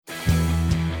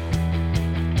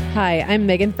Hi, I'm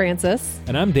Megan Francis.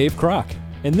 And I'm Dave Kroc,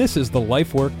 and this is the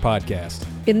Life Work Podcast.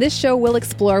 In this show, we'll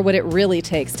explore what it really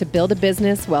takes to build a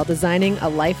business while designing a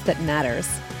life that matters.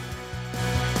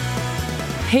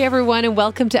 Hey everyone, and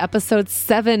welcome to episode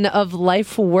 7 of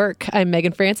Life Work. I'm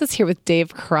Megan Francis here with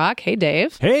Dave Kroc. Hey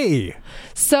Dave. Hey!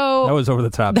 So that was over the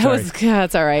top.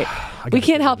 That's all right. We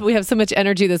can't help it. We have so much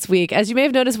energy this week. As you may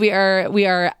have noticed, we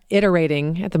are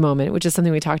iterating at the moment, which is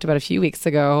something we talked about a few weeks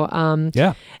ago.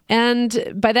 Yeah.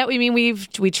 And by that we mean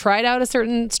we tried out a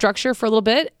certain structure for a little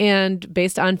bit, and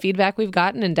based on feedback we've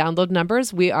gotten and download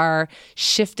numbers, we are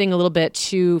shifting a little bit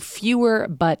to fewer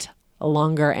but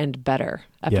longer and better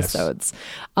episodes.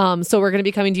 Yes. So we're going to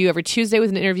be coming to you every Tuesday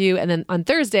with an interview, and then on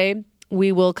Thursday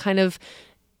we will kind of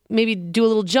maybe do a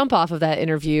little jump off of that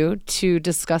interview to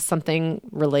discuss something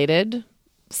related,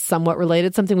 somewhat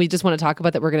related, something we just want to talk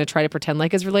about that we're going to try to pretend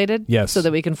like is related. Yes. So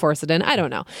that we can force it in. I don't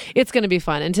know. It's going to be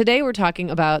fun. And today we're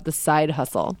talking about the side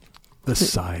hustle. The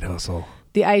side hustle.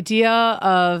 The idea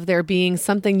of there being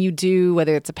something you do,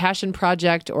 whether it's a passion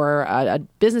project or a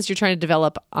business you're trying to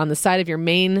develop on the side of your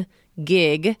main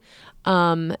gig,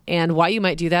 and why you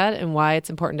might do that and why it's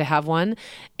important to have one.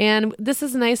 And this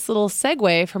is a nice little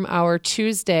segue from our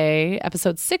Tuesday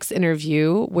episode 6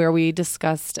 interview where we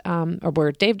discussed, or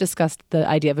where Dave discussed the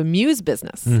idea of a muse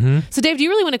business. Mm-hmm. So Dave, do you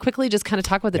really want to quickly just kind of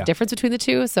talk about the difference between the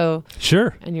two? So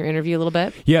sure. In your interview a little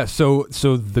bit. Yeah. So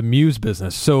the muse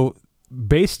business. So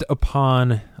based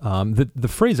upon the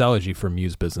phraseology for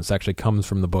muse business actually comes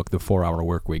from the book, The 4-Hour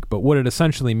Workweek. But what it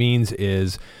essentially means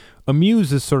is a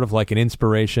muse is sort of like an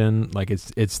inspiration, like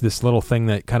it's this little thing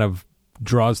that kind of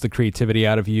draws the creativity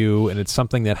out of you, and it's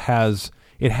something that has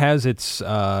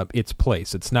its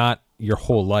place. It's not your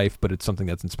whole life, but it's something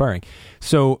that's inspiring.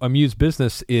 So a muse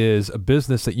business is a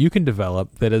business that you can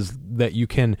develop that you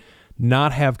can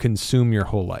not have consume your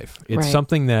whole life. It's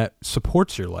something that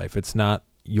supports your life. It's not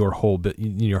your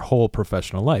whole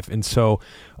professional life. And so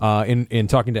in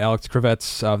talking to Alex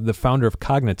Kravets, the founder of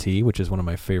Cognity, which is one of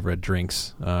my favorite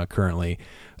drinks currently,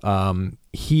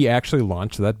 he actually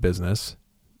launched that business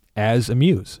as a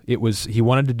muse. He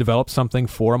wanted to develop something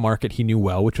for a market he knew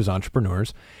well, which was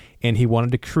entrepreneurs, and he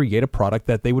wanted to create a product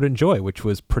that they would enjoy, which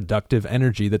was productive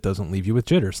energy that doesn't leave you with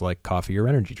jitters, like coffee or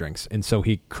energy drinks. And so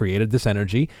he created this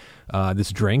energy,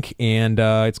 this drink, and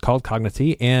it's called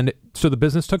Cognity. And so the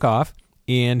business took off,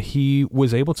 and he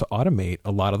was able to automate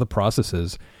a lot of the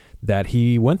processes that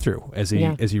he went through as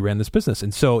he ran this business.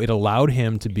 And so it allowed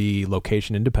him to be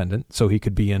location independent. So he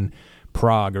could be in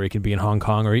Prague, or he could be in Hong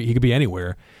Kong, or he could be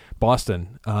anywhere,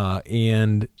 Boston,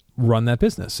 and run that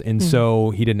business. And so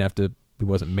he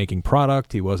wasn't making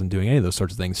product. He wasn't doing any of those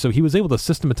sorts of things. So he was able to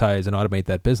systematize and automate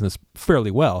that business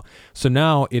fairly well. So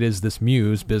now it is this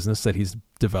muse business that he's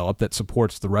developed that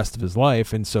supports the rest of his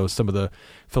life. And so some of the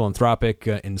philanthropic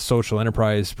and social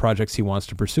enterprise projects he wants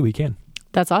to pursue, he can.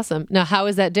 That's awesome. Now, how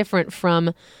is that different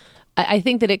from, I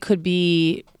think that it could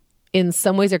be, in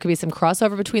some ways there could be some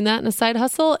crossover between that and a side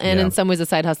hustle, and in some ways a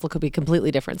side hustle could be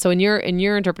completely different. So in your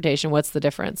interpretation, what's the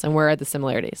difference and where are the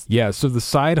similarities? Yeah, so the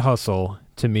side hustle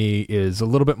to me is a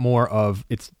little bit more of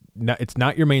it's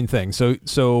not your main thing.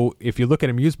 So if you look at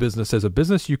a muse business as a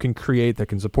business you can create that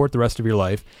can support the rest of your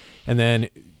life, and then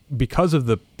because of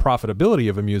the profitability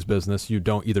of a muse business, you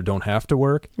don't have to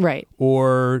work, right?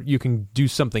 Or you can do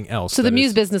something else. So the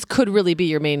muse business could really be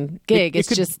your main gig. It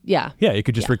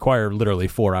could just require literally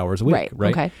 4 hours a week,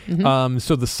 right? Okay. Mm-hmm.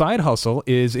 So the side hustle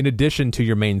is in addition to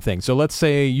your main thing. So let's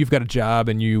say you've got a job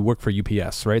and you work for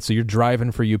UPS, right? So you're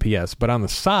driving for UPS, but on the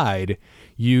side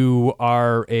you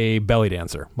are a belly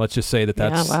dancer. Let's just say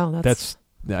that's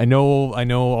I know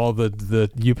all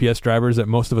the UPS drivers that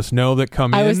most of us know that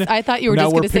come in. I thought you were just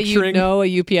going to say you know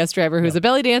a UPS driver who's a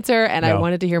belly dancer, and I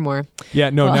wanted to hear more. Yeah,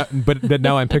 but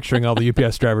now I'm picturing all the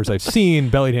UPS drivers I've seen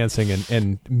belly dancing,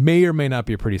 and may or may not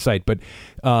be a pretty sight. But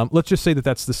let's just say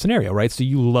that's the scenario, right? So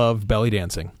you love belly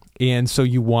dancing. And so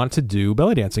you want to do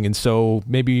belly dancing. And so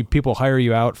maybe people hire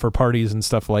you out for parties and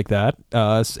stuff like that.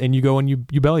 And you go and you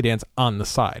belly dance on the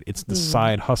side. It's the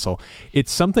side hustle.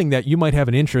 It's something that you might have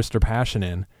an interest or passion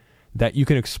in that you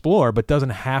can explore, but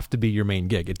doesn't have to be your main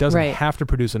gig. It doesn't have to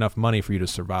produce enough money for you to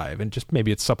survive. And just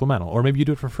maybe it's supplemental, or maybe you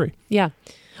do it for free. Yeah.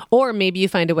 Or maybe you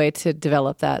find a way to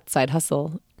develop that side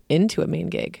hustle into a main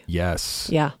gig. Yes.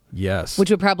 Yeah. Yes.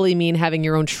 Which would probably mean having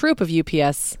your own troupe of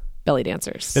UPS belly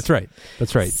dancers. That's right.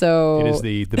 So it is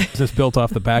the business built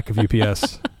off the back of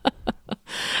UPS.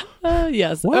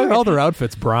 Yes. Why are all their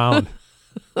outfits brown?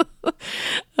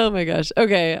 Oh my gosh.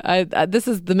 Okay. This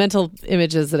is the mental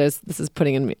images that this is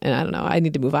putting in me. And I don't know. I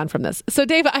need to move on from this. So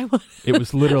Dave, It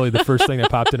was literally the first thing that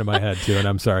popped into my head too. And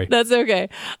I'm sorry. That's okay.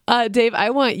 Dave,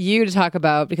 I want you to talk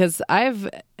about, because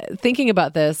thinking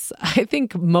about this, I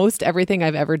think most everything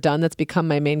I've ever done that's become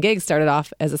my main gig started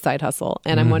off as a side hustle.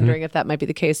 And I'm wondering if that might be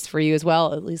the case for you as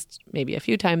well, at least maybe a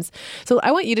few times. So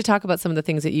I want you to talk about some of the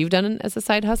things that you've done as a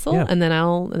side hustle, and then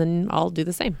I'll do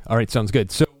the same. All right. Sounds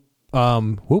good. So,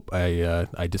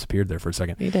 I disappeared there for a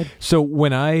second. You did. So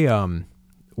when I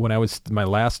was my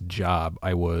last job,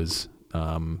 I was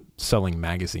selling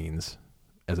magazines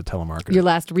as a telemarketer. Your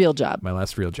last real job. My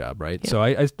last real job, right? Yeah. So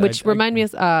remind me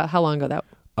how long ago that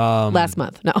was? Last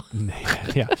month. No.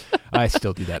 Yeah, I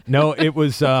still do that. No, it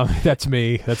was that's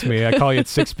me. I call you at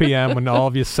 6 p.m. when all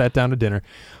of you sat down to dinner.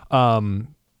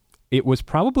 It was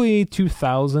probably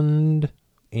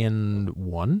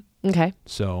 2001. Okay.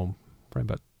 So probably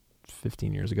about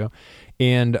 15 years ago.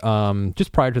 And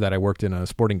just prior to that, I worked in a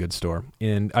sporting goods store.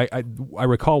 And I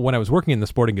recall when I was working in the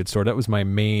sporting goods store, that was my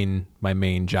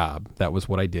main job. That was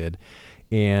what I did.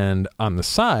 And on the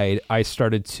side, I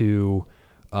started to,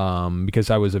 because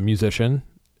I was a musician,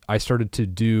 I started to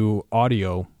do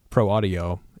pro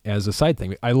audio as a side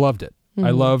thing. I loved it. Mm-hmm.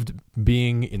 I loved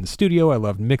being in the studio. I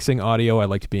loved mixing audio. I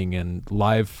liked being in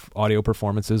live audio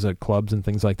performances at clubs and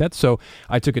things like that. So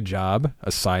I took a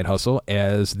side hustle,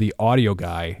 as the audio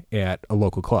guy at a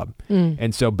local club.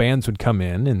 And so bands would come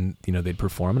in and, they'd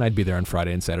perform, and I'd be there on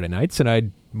Friday and Saturday nights, and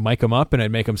I'd mic them up and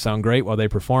I'd make them sound great while they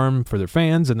perform for their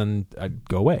fans, and then I'd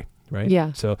go away. Right.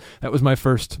 Yeah. So that was my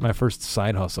first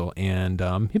side hustle, and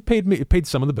it paid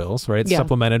some of the bills. Right. It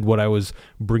supplemented what I was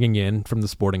bringing in from the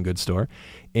sporting goods store,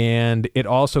 and it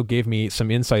also gave me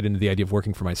some insight into the idea of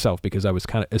working for myself, because I was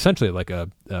kind of essentially like a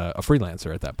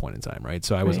freelancer at that point in time. Right.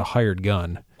 So I was a hired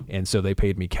gun, and so they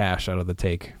paid me cash out of the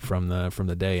take from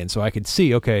the day, and so I could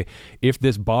see, okay, if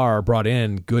this bar brought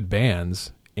in good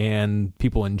bands and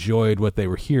people enjoyed what they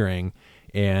were hearing,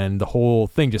 and the whole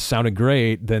thing just sounded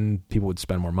great, then people would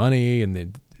spend more money, and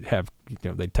they'd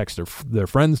text their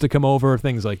friends to come over,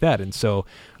 things like that. And so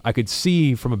I could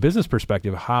see from a business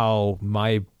perspective how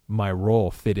my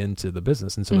role fit into the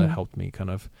business. And so that helped me kind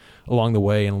of along the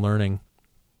way in learning.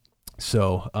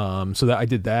 So that I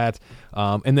did that.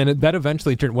 And then that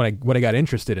eventually turned when I got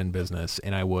interested in business,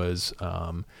 and I was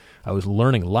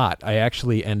learning a lot. I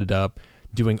actually ended up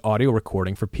doing audio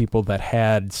recording for people that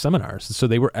had seminars. So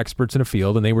they were experts in a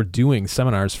field, and they were doing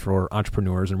seminars for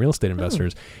entrepreneurs and real estate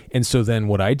investors. And so then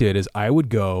what I did is I would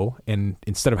go, and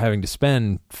instead of having to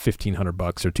spend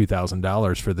 $1,500 or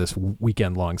 $2,000 for this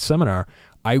weekend long seminar,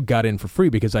 I got in for free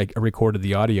because I recorded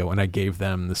the audio and I gave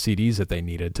them the CDs that they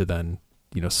needed to then,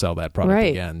 sell that product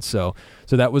again. So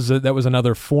that was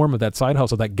another form of that side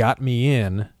hustle that got me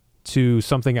in to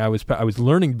something I was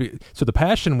learning. So the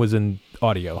passion was in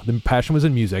audio, the passion was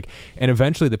in music, and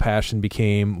eventually the passion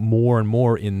became more and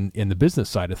more in the business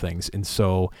side of things. And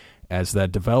so as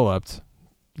that developed,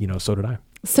 so did I.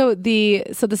 So the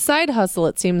side hustle,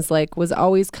 it seems like, was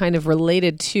always kind of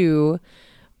related to,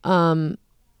 I'm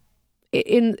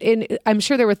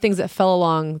sure there were things that fell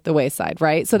along the wayside,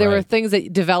 right? So there were things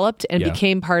that developed and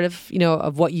became part of,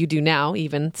 of what you do now,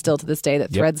 even still to this day,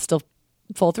 that threads still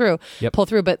pull through,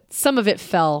 but some of it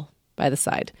fell by the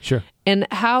side. Sure. And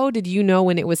how did you know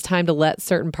when it was time to let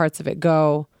certain parts of it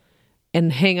go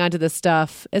and hang on to this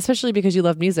stuff, especially because you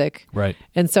love music? Right.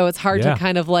 And so it's hard to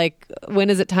kind of when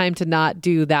is it time to not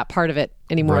do that part of it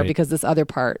anymore because this other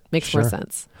part makes more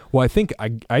sense? Well, I think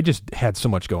I just had so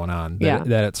much going on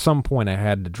that at some point I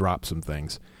had to drop some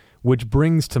things, which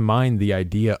brings to mind the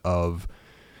idea of,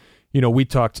 we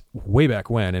talked way back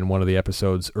when in one of the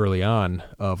episodes early on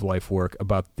of Life Work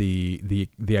about the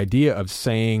idea of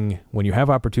saying, when you have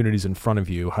opportunities in front of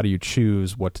you, how do you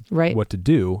choose what to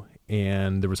do?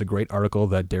 And there was a great article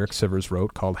that Derek Sivers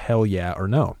wrote called Hell Yeah or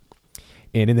No.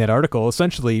 And in that article,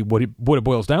 essentially what it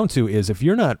boils down to is if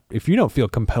you don't feel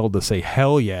compelled to say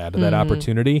hell yeah to that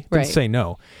opportunity, then say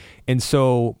no. And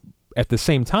so at the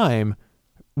same time,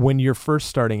 when you're first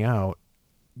starting out,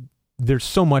 there's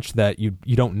so much that you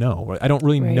don't know. I don't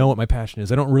really know what my passion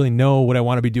is. I don't really know what I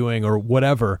want to be doing or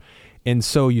whatever. And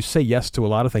so you say yes to a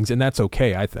lot of things, and that's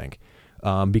okay, I think.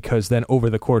 Because then over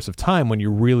the course of time, when you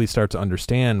really start to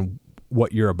understand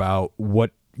what you're about,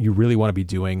 what you really want to be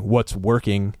doing, what's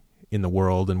working in the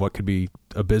world, and what could be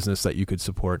a business that you could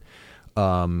support,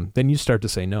 then you start to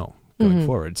say no going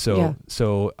forward. So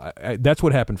that's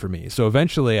what happened for me. So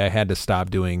eventually I had to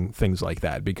stop doing things like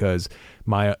that because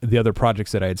the other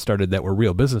projects that I had started that were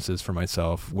real businesses for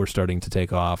myself were starting to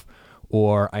take off,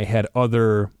 or I had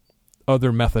other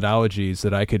methodologies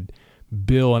that I could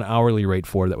bill an hourly rate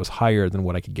for that was higher than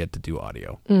what I could get to do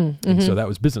audio. And so that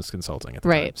was business consulting at the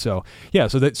time. So yeah,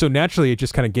 so naturally it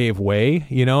just kind of gave way,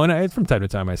 and from time to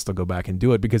time I still go back and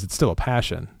do it because it's still a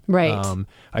passion. Right.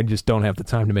 I just don't have the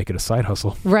time to make it a side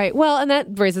hustle. Right. Well, and that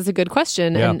raises a good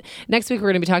question. Yeah. And next week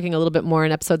we're going to be talking a little bit more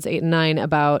in episodes 8 and 9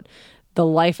 about the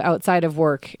life outside of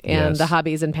work and the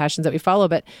hobbies and passions that we follow.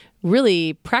 But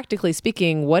really, practically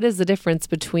speaking, what is the difference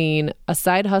between a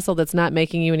side hustle that's not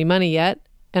making you any money yet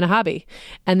and a hobby?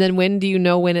 And then when do you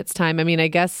know when it's time? I mean, I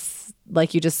guess,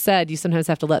 like you just said, you sometimes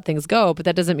have to let things go, but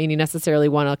that doesn't mean you necessarily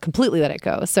want to completely let it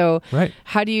go. So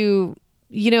how do you,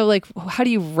 how do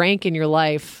you rank in your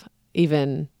life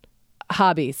even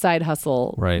hobby, side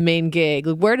hustle, main gig?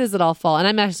 Where does it all fall? And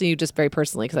I'm asking you just very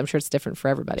personally because I'm sure it's different for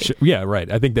everybody. Yeah, right.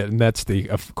 I think that's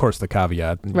of course, the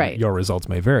caveat. Right. Your results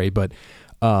may vary, but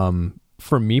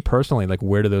for me personally, like,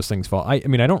 where do those things fall? I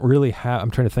mean, I don't really have.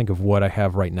 I'm trying to think of what I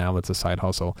have right now that's a side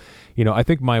hustle. I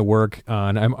think my work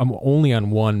on. I'm only on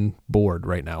one board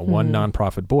right now, one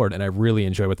nonprofit board, and I really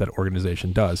enjoy what that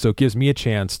organization does. So it gives me a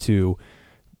chance to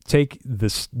take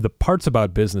the parts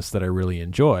about business that I really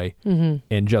enjoy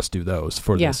and just do those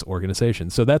for this organization.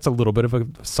 So that's a little bit of a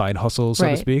side hustle, so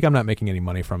to speak. I'm not making any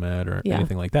money from it or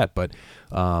anything like that, but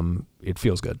it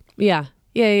feels good. Yeah.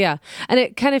 And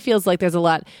it kind of feels like there's a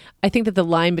lot. I think that the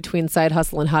line between side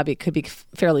hustle and hobby could be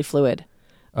fairly fluid.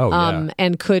 And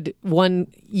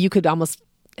you could almost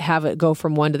have it go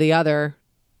from one to the other,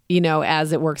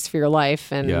 as it works for your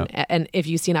life. And if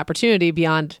you see an opportunity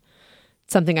beyond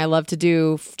something I love to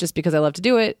do just because I love to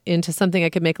do it into something I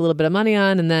could make a little bit of money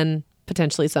on, and then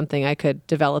potentially something I could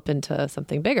develop into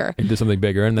something bigger. And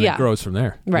then it grows from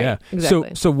there. Right. Yeah.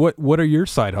 Exactly. So what are your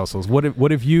side hustles? What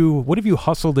have you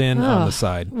hustled in on the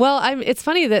side? Well, it's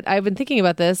funny that I've been thinking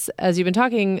about this as you've been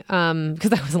talking,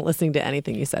 because I wasn't listening to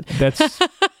anything you said. That's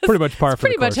pretty much par for the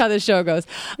course. Pretty much how this show goes.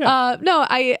 Yeah. No,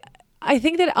 I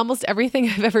think that almost everything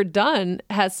I've ever done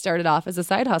has started off as a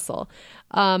side hustle.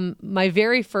 My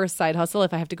very first side hustle,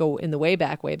 if I have to go in the way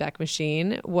back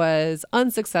machine, was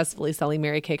unsuccessfully selling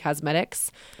Mary Kay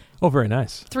Cosmetics. Oh, very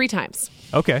nice. 3 times.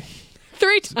 Okay.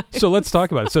 3 times. So let's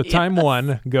talk about it. So time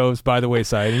 1 goes by the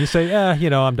wayside, and you say,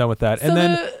 I'm done with that. And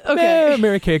then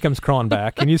Mary Kay comes crawling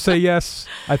back, and you say, yes,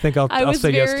 I think I'll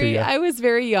say yes to you. I was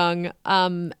very young.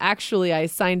 Actually, I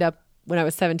signed up when I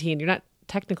was 17. You're not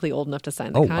technically old enough to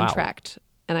sign the contract. Wow.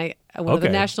 And one of the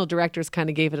national directors kind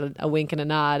of gave it a wink and a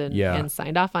nod and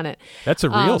signed off on it. That's a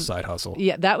real side hustle.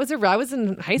 Yeah, I was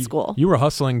in high school. You were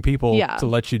hustling people to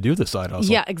let you do the side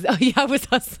hustle. Yeah, exactly. I was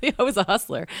hustling. I was a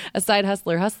hustler, a side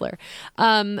hustler.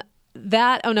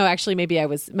 Maybe I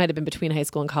might have been between high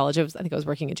school and college. I think I was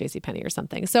working at JCPenney or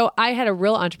something. So I had a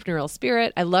real entrepreneurial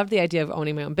spirit. I loved the idea of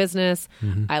owning my own business.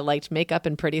 I liked makeup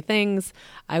and pretty things.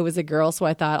 I was a girl, so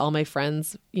I thought all my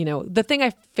friends, the thing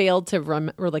I failed to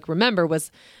remember was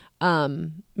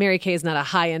Mary Kay is not a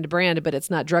high-end brand, but it's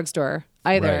not drugstore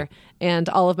either. Right. And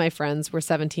all of my friends were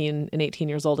 17 and 18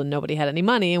 years old and nobody had any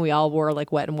money. And we all wore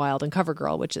like Wet and Wild and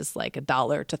CoverGirl, which is like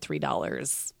 $1 to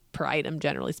 $3 per item,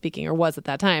 generally speaking, or was at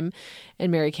that time.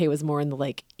 And Mary Kay was more in the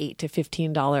like $8 to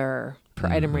 $15 per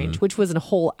item range, which was a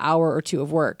whole hour or 2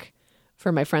 of work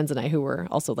for my friends and I, who were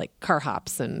also like car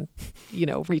hops and,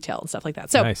 retail and stuff like that.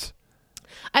 So nice.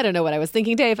 I don't know what I was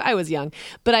thinking, Dave. I was young,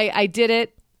 but I did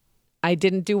it. I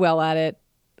didn't do well at it.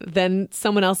 Then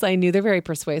someone else I knew, they're very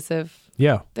persuasive.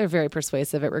 Yeah. They're very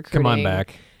persuasive at recruiting. Come on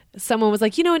back. Someone was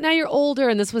like, now you're older.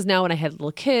 And this was now when I had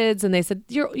little kids. And they said,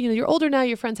 you're older now.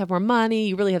 Your friends have more money.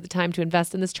 You really have the time to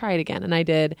invest in this. Try it again. And I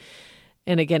did.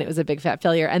 And again, it was a big fat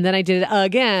failure. And then I did it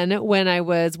again when I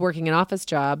was working an office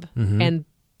job. And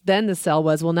then the sell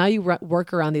was, well, now you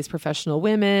work around these professional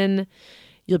women.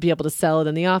 You'll be able to sell it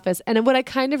in the office. And what I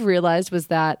kind of realized was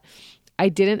that I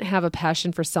didn't have a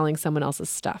passion for selling someone else's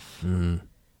stuff.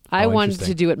 I wanted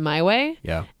to do it my way.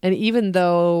 Yeah. And even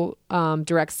though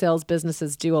direct sales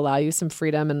businesses do allow you some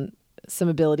freedom and some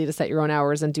ability to set your own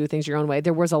hours and do things your own way,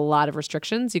 there was a lot of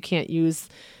restrictions. You can't use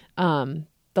the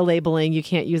labeling. You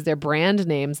can't use their brand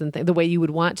names and the way you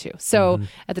would want to. So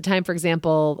at the time, for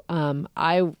example,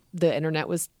 the internet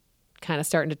was kind of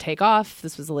starting to take off.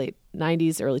 This was the late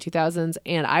 90s, early 2000s.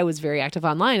 And I was very active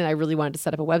online and I really wanted to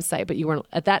set up a website, but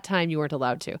at that time you weren't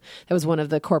allowed to. That was one of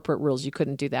the corporate rules. You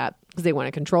couldn't do that because they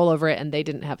wanted control over it and they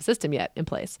didn't have a system yet in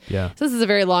place. Yeah. So this is a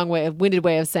very winded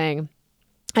way of saying,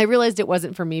 I realized it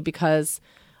wasn't for me because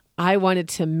I wanted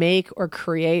to make or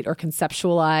create or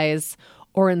conceptualize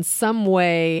or in some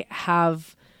way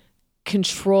have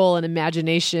control and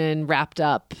imagination wrapped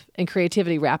up and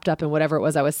creativity wrapped up in whatever it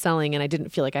was I was selling. And I didn't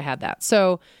feel like I had that.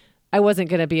 So I wasn't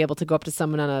going to be able to go up to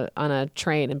someone on a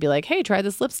train and be like, hey, try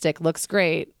this lipstick. Looks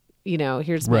great.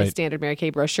 here's my standard Mary Kay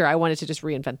brochure. I wanted to just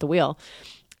reinvent the wheel.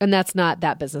 And that's not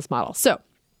that business model. So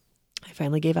I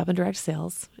finally gave up on direct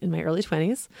sales in my early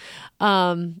 20s.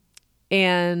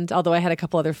 And although I had a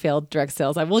couple other failed direct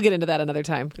sales, I will get into that another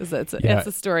time because it's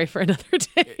a story for another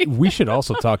day. We should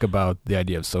also talk about the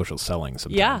idea of social selling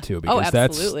sometime too, because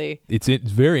absolutely. It's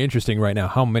very interesting right now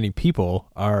how many people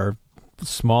are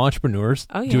small entrepreneurs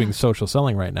doing social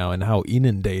selling right now and how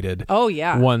inundated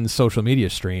one's social media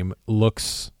stream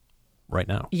looks right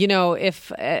now.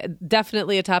 If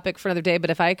definitely a topic for another day, but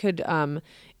if I could,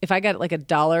 if I got like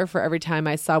 $1 for every time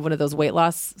I saw one of those weight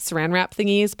loss saran wrap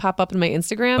thingies pop up in my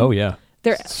Instagram. Oh yeah.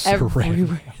 They're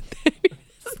everywhere.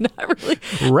 It's not really.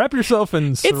 Wrap yourself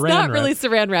in saran wrap. It's not really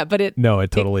saran wrap, but it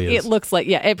totally is. It looks like,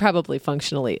 it probably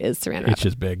functionally is saran wrap. It's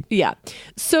just big. Yeah.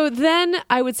 So then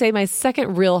I would say my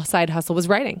second real side hustle was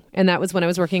writing. And that was when I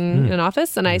was working in an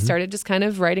office and I started just kind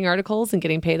of writing articles and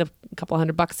getting paid a couple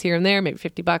 $100 here and there, maybe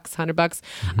 $50,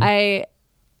 $100.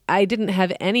 I didn't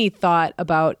have any thought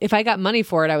about if I got money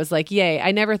for it, I was like, yay.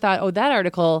 I never thought, that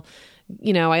article,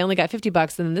 I only got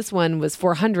 $50 and then this one was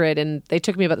 $400 and they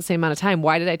took me about the same amount of time.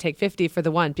 Why did I take $50 for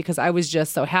the one? Because I was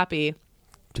just so happy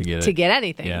to get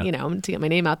anything, to get my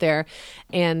name out there.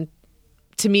 And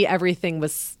to me, everything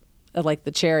was like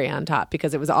the cherry on top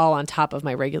because it was all on top of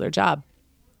my regular job.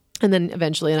 And then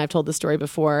eventually, and I've told the story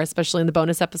before, especially in the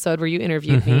bonus episode where you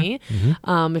interviewed me.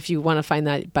 If you want to find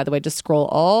that, by the way, just scroll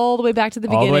all the way back to the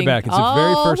beginning. All the way back. It's the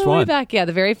very first one. All the way back. Yeah,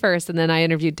 the very first. And then I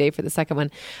interviewed Dave for the second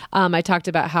one. I talked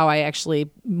about how I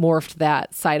actually morphed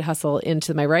that side hustle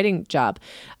into my writing job.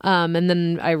 And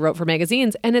then I wrote for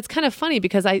magazines. And it's kind of funny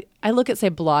because I look at, say,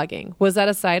 blogging. Was that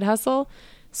a side hustle?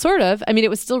 Sort of. I mean,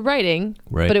 it was still writing,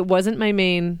 but it wasn't my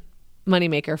main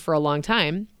moneymaker for a long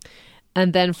time.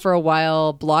 And then for a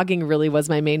while, blogging really was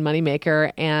my main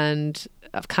moneymaker and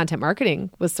content marketing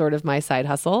was sort of my side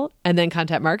hustle. And then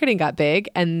content marketing got big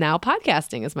and now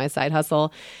podcasting is my side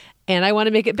hustle. And I want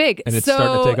to make it big. And it's starting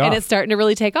to take off. And it's starting to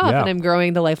really take off. Yeah. And I'm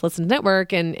growing the Life Lessons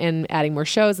Network and adding more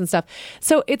shows and stuff.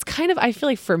 So it's kind of, I feel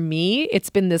like for me, it's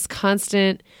been this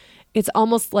constant, it's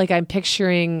almost like I'm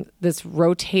picturing this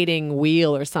rotating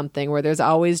wheel or something where there's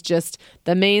always just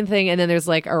the main thing and then there's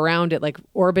like around it, like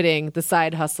orbiting the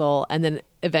side hustle. And then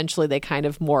eventually they kind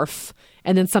of morph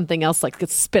and then something else like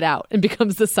gets spit out and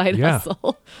becomes the side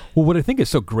hustle. Well, what I think is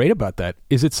so great about that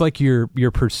is it's like you're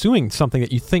pursuing something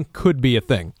that you think could be a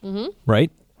thing,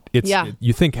 right?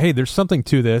 You think, hey, there's something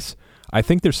to this. I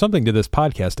think there's something to this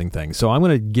podcasting thing. So I'm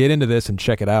going to get into this and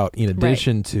check it out in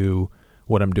addition to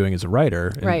what I'm doing as a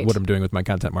writer and what I'm doing with my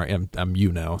content marketing. I'm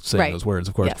you now saying those words,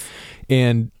 of course. Yes.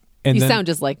 And you then, sound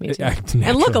just like me too.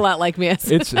 And look a lot like me.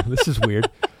 This is weird.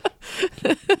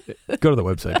 Go to the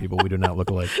website, people. We do not look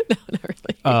alike. No,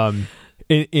 not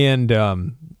really.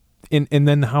 And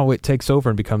then how it takes over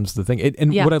and becomes the thing.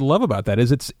 What I love about that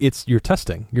is it's you're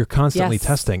testing. You're constantly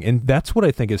testing. And that's what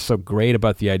I think is so great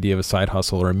about the idea of a side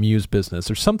hustle or a muse business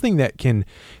or something that can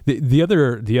the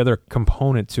other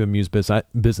component to a muse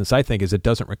business I think is it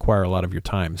doesn't require a lot of your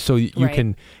time. So you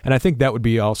can, and I think that would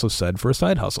be also said for a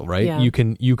side hustle, right? Yeah.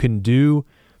 You can do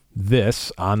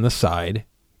this on the side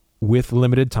with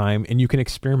limited time and you can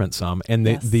experiment some and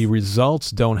the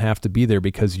results don't have to be there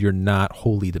because you're not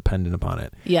wholly dependent upon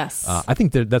it. Yes. I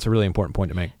think that's a really important point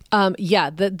to make.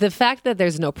 The fact that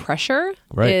there's no pressure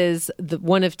is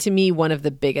one of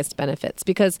the biggest benefits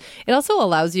because it also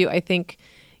allows you, I think,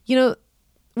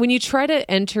 when you try to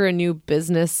enter a new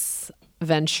business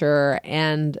venture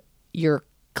and you're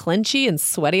clenchy and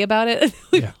sweaty about it,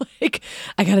 like,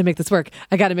 I got to make this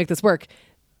work.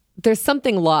 There's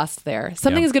something lost there.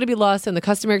 Something is going to be lost in the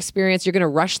customer experience. You're going to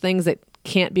rush things that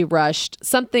can't be rushed.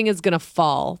 Something is going to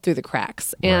fall through the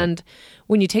cracks. Right. And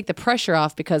when you take the pressure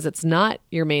off because it's not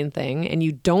your main thing and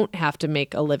you don't have to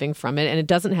make a living from it and it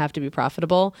doesn't have to be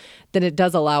profitable, then it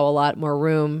does allow a lot more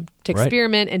room to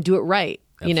experiment and do it right,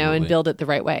 and build it the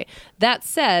right way. That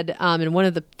said, and one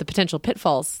of the potential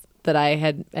pitfalls that I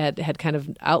had kind of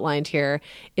outlined here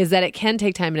is that it can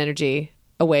take time and energy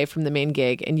away from the main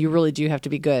gig, and you really do have to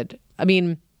be good. I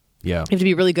mean, you have to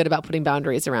be really good about putting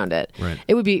boundaries around it. Right.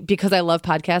 It would be, because I love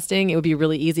podcasting, it would be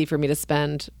really easy for me to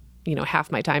spend,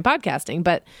 half my time podcasting,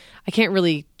 but I can't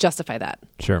really justify that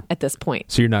at this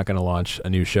point. So you're not going to launch a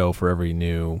new show for every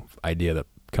new idea that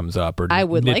comes up or I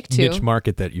would like to. Niche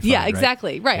market that you find, Yeah,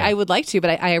 exactly. Right. Yeah. I would like to,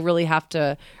 but I really have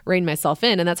to rein myself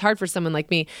in, and that's hard for someone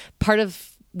like me. Part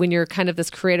of when you're kind of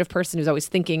this creative person who's always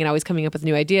thinking and always coming up with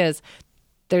new ideas,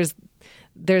 there's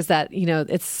that,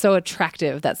 it's so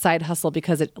attractive, that side hustle,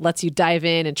 because it lets you dive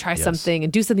in and try something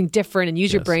and do something different and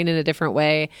use your brain in a different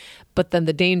way. But then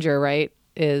the danger, right,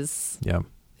 is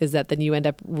is that then you end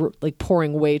up like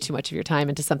pouring way too much of your time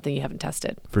into something you haven't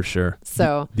tested. For sure.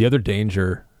 So the other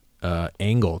danger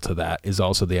angle to that is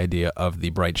also the idea of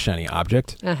the bright, shiny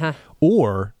object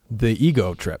or the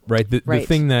ego trip, right? The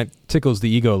thing that tickles the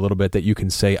ego a little bit, that you can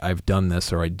say, I've done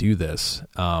this or I do this.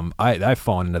 I've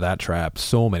fallen into that trap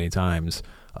so many times.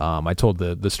 I told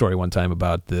the story one time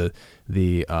about the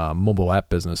mobile app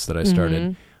business that I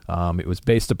started. It was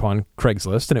based upon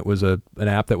Craigslist, and it was an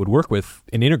app that would work with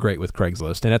and integrate with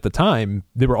Craigslist. And at the time,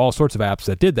 there were all sorts of apps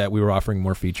that did that. We were offering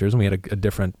more features, and we had a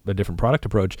different product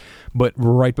approach. But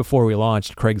right before we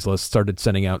launched, Craigslist started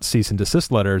sending out cease and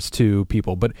desist letters to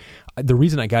people. But the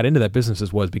reason I got into that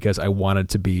business was because I wanted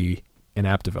to be an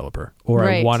app developer, or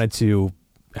I wanted to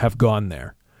have gone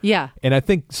there. Yeah. And I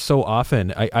think so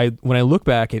often, I when I look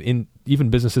back at in even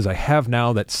businesses I have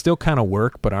now that still kind of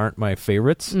work but aren't my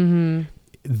favorites,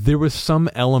 there was some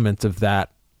element of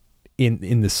that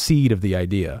in the seed of the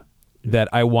idea, that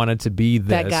I wanted to be this.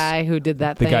 That guy who did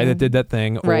that the thing. guy that did that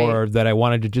thing, or that I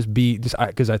wanted to just be,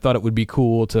 because I thought it would be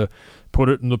cool to put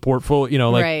it in the portfolio,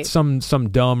 like some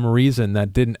dumb reason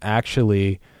that didn't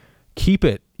actually keep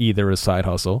it either a side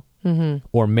hustle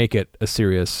or make it a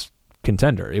serious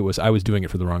contender. I was doing it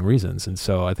for the wrong reasons. And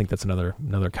so I think that's another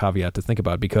caveat to think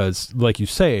about, because like you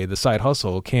say, the side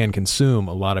hustle can consume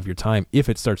a lot of your time if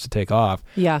it starts to take off,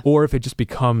 or if it just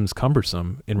becomes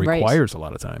cumbersome and requires a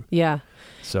lot of time.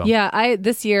 So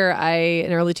this year,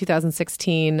 in early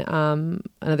 2016,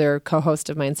 another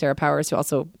co-host of mine, Sarah Powers, who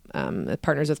also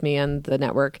partners with me on the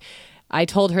network, I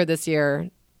told her this year,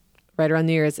 right around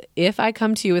New Year's, if I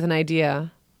come to you with an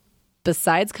idea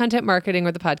besides content marketing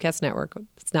or the podcast network,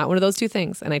 it's not one of those two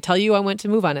things, and I tell you I want to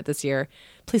move on it this year,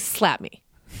 please slap me.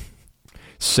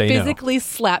 Physically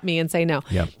slap me and say no.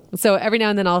 Yep. So every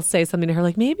now and then I'll say something to her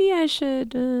like, maybe I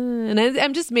should, and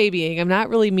I'm just maybeing. I'm not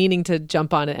really meaning to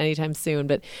jump on it anytime soon,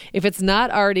 but if it's not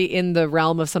already in the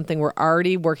realm of something we're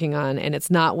already working on, and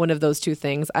it's not one of those two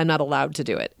things, I'm not allowed to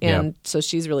do it. And so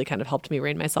she's really kind of helped me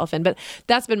rein myself in. But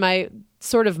that's been my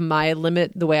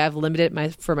limit. The way I've limited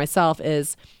it for myself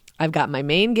is, I've got my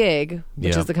main gig,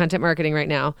 which is the content marketing right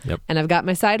now, and I've got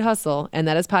my side hustle, and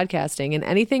that is podcasting, and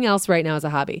anything else right now is a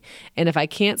hobby. And if I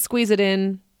can't squeeze it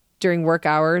in during work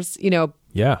hours,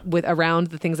 with around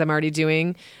the things I'm already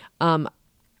doing,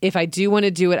 if I do want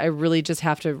to do it, I really just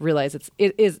have to realize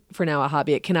it is for now a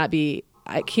hobby. It cannot be.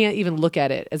 I can't even look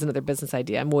at it as another business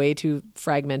idea. I'm way too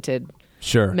fragmented,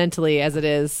 mentally as it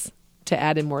is, to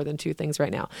add in more than two things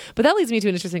right now. But that leads me to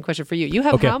an interesting question for you. You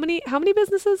have how many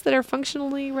businesses that are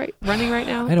functionally running right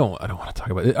now? I don't want to talk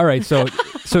about it. All right, so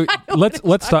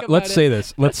let's say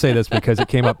this. Let's say this because it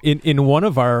came up in one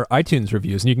of our iTunes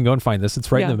reviews, and you can go and find this.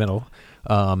 It's right in the middle.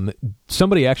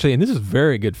 Somebody actually, and this is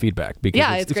very good feedback,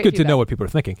 because it's good to know what people are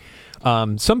thinking.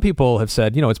 Some people have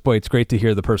said, it's great to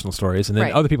hear the personal stories, and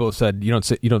then other people have said, you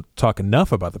don't talk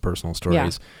enough about the personal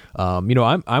stories. I'm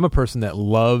a person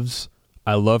that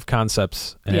I love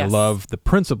concepts, and I love the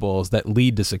principles that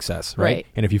lead to success, right?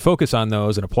 And if you focus on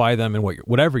those and apply them in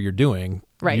whatever you're doing,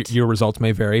 your results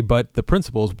may vary, but the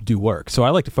principles do work. So I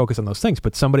like to focus on those things.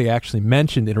 But somebody actually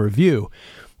mentioned in a review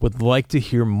would like to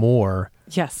hear more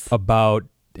about,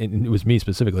 and it was me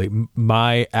specifically,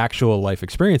 my actual life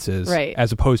experiences,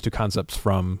 as opposed to concepts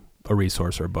from a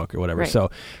resource or a book or whatever.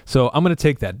 So I'm going to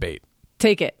take that bait.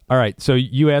 Take it. All right. So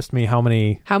you asked me how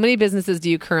many businesses do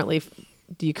you currently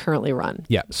run?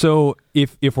 Yeah. So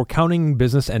if we're counting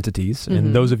business entities,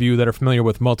 and those of you that are familiar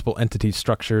with multiple entity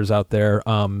structures out there,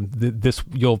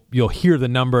 you'll hear the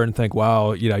number and think,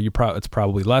 wow, it's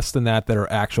probably less than that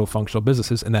are actual functional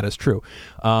businesses, and that is true.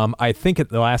 I think at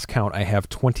the last count, I have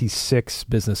 26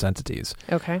 business entities.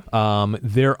 Okay.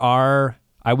 There are,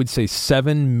 I would say,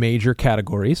 7 major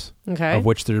categories, of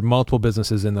which there are multiple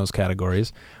businesses in those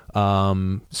categories.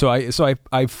 So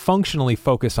I functionally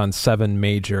focus on 7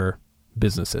 major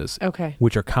businesses,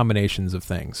 which are combinations of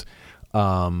things,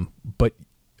 but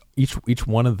each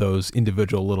one of those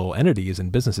individual little entities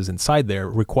and businesses inside there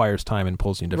requires time and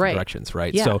pulls you in different directions,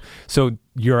 right? So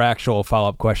your actual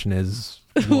follow-up question is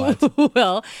what?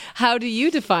 Well, how do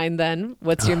you define then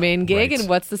what's your main gig and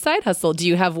what's the side hustle? Do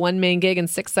you have one main gig and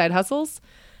 6 side hustles?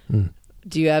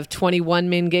 Do you have 21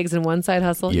 main gigs and 1 side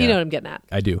hustle? You know what I'm getting at.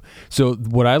 I do. So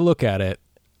when I look at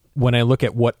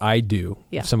what I do,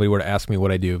 if somebody were to ask me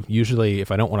what I do, usually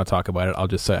if I don't want to talk about it, I'll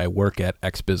just say I work at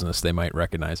X business they might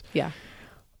recognize.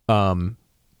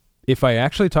 If I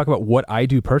actually talk about what I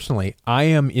do personally, I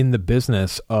am in the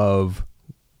business of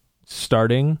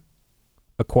starting,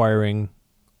 acquiring,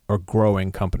 or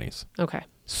growing companies. Okay.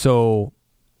 So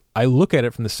I look at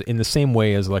it in the same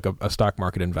way as like a stock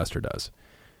market investor does.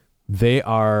 They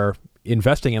are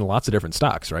investing in lots of different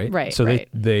stocks, right? Right. So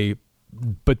they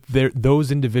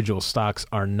those individual stocks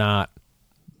are not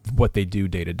what they do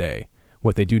day to day.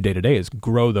 What they do day to day is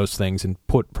grow those things and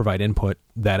provide input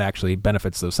that actually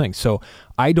benefits those things. So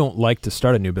I don't like to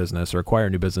start a new business or acquire a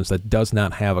new business that does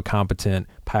not have a competent,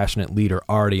 passionate leader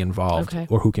already involved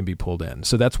or who can be pulled in.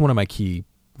 So that's one of my key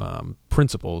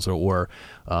principles or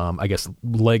I guess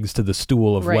legs to the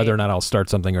stool of whether or not I'll start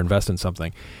something or invest in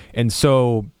something. And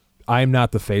so I'm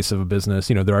not the face of a business.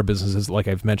 There are businesses, like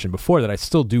I've mentioned before, that I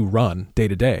still do run day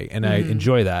to day, and I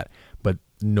enjoy that, but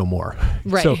no more.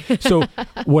 Right. So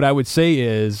what I would say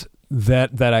is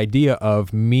that idea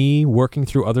of me working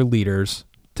through other leaders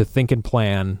to think and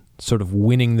plan, sort of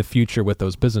winning the future with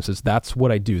those businesses, that's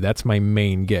what I do. That's my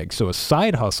main gig. So a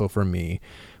side hustle for me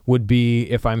would be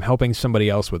if I'm helping somebody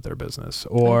else with their business,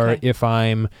 or if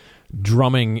I'm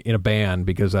drumming in a band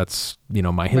because that's,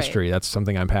 my history. That's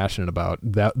something I'm passionate about.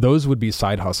 Those would be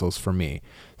side hustles for me.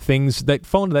 Things that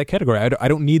fall into that category. I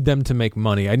don't need them to make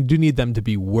money. I do need them to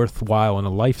be worthwhile in a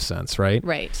life sense, right?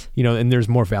 Right. And there's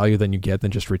more value than you get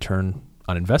than just return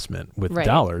on investment with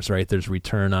dollars, right? There's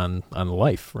return on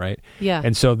life, right? Yeah.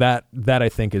 And so that I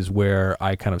think is where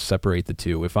I kind of separate the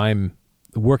two. If I'm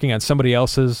working on somebody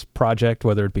else's project,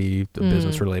 whether it be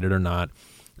business related or not,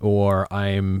 or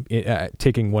I'm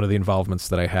taking one of the involvements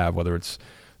that I have, whether it's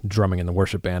drumming in the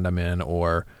worship band I'm in,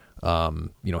 or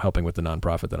helping with the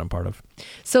nonprofit that I'm part of.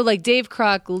 So like Dave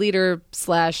Kroc, leader /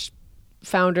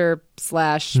 founder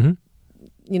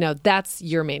 / that's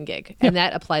your main gig. And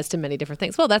that applies to many different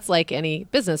things. Well, that's like any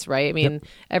business, right? I mean,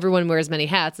 everyone wears many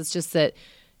hats. It's just that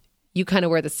you kind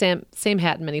of wear the same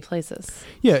hat in many places.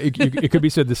 Yeah, it could be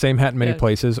said the same hat in many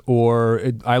places,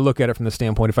 or I look at it from the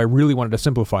standpoint, if I really wanted to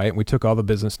simplify it and we took all the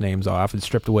business names off and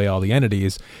stripped away all the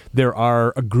entities, there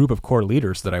are a group of core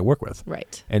leaders that I work with.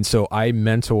 Right. And so I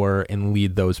mentor and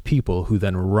lead those people who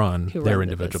then run their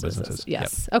individual businesses.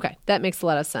 Yes. Yep. Okay. That makes a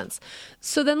lot of sense.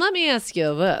 So then let me ask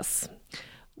you this.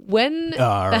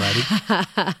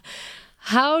 Alrighty.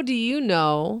 How do you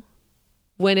know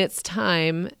when it's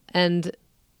time, and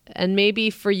maybe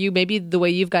for you, maybe the way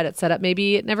you've got it set up,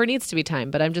 maybe it never needs to be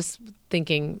time, but I'm just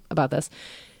thinking about this,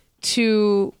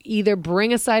 to either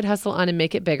bring a side hustle on and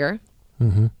make it bigger,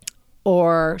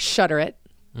 or shutter it,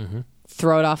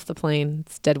 throw it off the plane,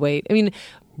 it's dead weight. I mean,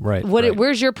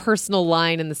 where's your personal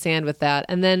line in the sand with that?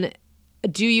 And then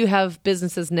do you have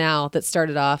businesses now that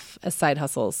started off as side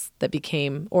hustles that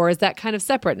became, or is that kind of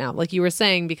separate now? Like you were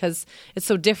saying, because it's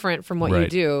so different from what you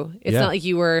do. It's not like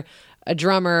you were a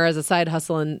drummer as a side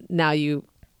hustle and now you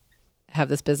have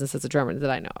this business as a drummer that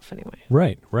I know of anyway.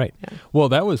 Right. Yeah. Well,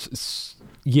 that was,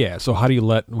 so how do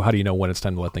you know when it's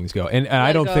time to let things go? And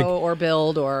I don't think, or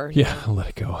build, or let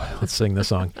it go. Let's sing the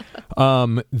song.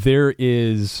 There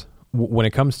is, when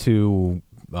it comes to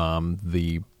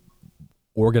the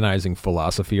organizing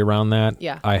philosophy around that,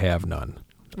 I have none.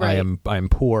 Right. I'm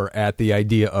poor at the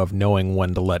idea of knowing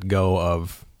when to let go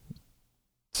of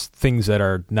things that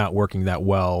are not working that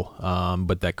well,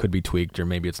 but that could be tweaked, or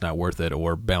maybe it's not worth it,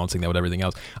 or balancing that with everything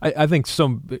else. I think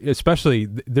especially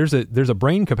there's a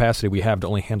brain capacity we have to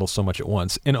only handle so much at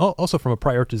once. And also from a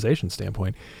prioritization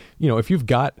standpoint, if you've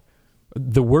got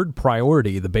the word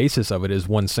priority, the basis of it is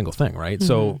one single thing, right?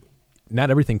 So not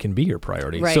everything can be your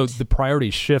priority. Right. So the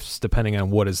priority shifts depending on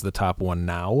what is the top one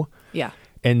now. Yeah.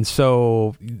 And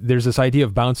so there's this idea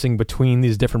of bouncing between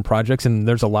these different projects, and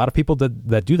there's a lot of people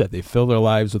that do that. They fill their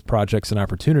lives with projects and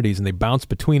opportunities, and they bounce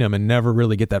between them and never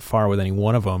really get that far with any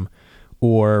one of them,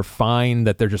 or find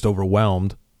that they're just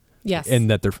overwhelmed. Yes.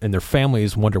 And that their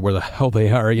families wonder where the hell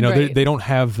they are. They don't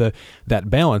have that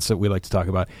balance that we like to talk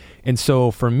about. And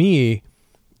so for me,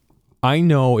 I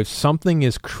know if something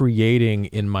is creating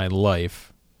in my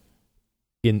life,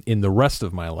 in the rest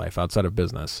of my life outside of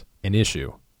business, an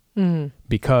issue,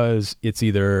 because it's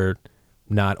either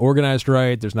not organized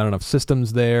right, there's not enough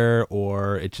systems there,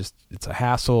 or it's a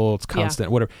hassle, it's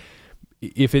constant, whatever.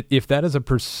 If that is a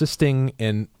persisting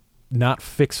and not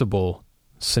fixable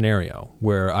scenario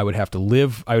where I would have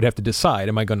to decide,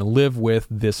 am I going to live with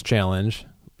this challenge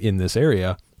in this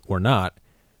area or not?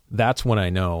 That's when I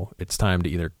know it's time to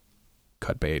either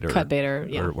cut bait or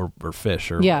fish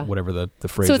or whatever the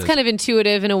phrase is. So it's kind of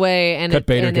intuitive in a way, and cut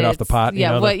bait or get off the pot.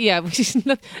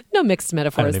 No mixed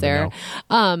metaphors there.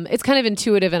 It's kind of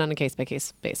intuitive and on a case by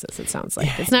case basis. It sounds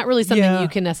like it's not really something you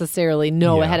can necessarily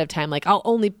know ahead of time. Like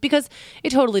because it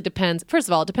totally depends. First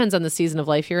of all, it depends on the season of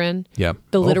life you're in. Yeah,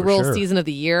 the literal season of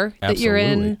the year that you're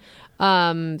in.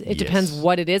 It depends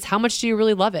what it is. How much do you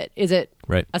really love it? Is it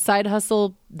a side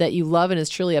hustle that you love and is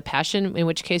truly a passion? In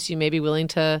which case you may be willing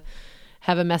to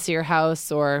have a messier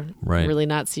house or Right. really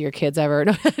not see your kids ever.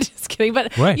 No, just kidding.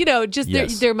 But, Right. just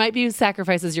Yes. there might be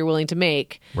sacrifices you're willing to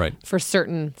make Right. for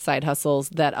certain side hustles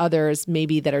that others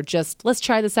maybe that are just, let's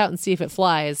try this out and see if it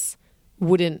flies,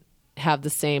 wouldn't have the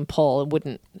same pull and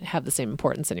wouldn't have the same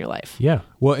importance in your life. Yeah.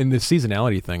 Well, and the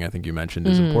seasonality thing I think you mentioned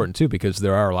is important too, because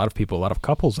there are a lot of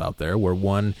couples out there where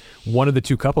one of the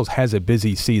two couples has a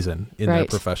busy season in their Right.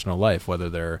 professional life, whether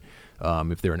they're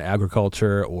if they're in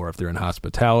agriculture or if they're in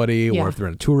hospitality Yeah. or if they're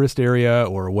in a tourist area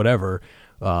or whatever.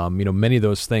 Many of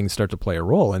those things start to play a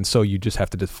role. And so you just have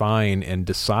to define and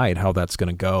decide how that's going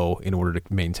to go in order to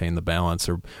maintain the balance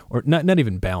or not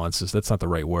even balances. That's not the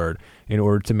right word. In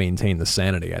order to maintain the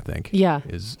sanity, I think Yeah.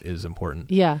 is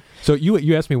important. Yeah. So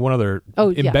you asked me one other Oh,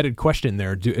 yeah. embedded question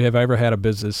there. Have I ever had a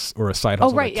business or a side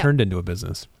hustle right, that yeah. turned into a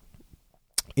business?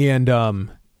 And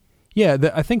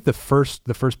I think the first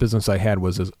business I had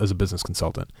was as a business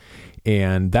consultant,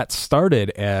 and that started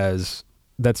as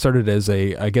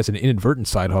I guess an inadvertent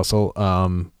side hustle.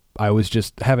 I was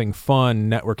just having fun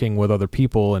networking with other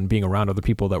people and being around other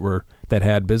people that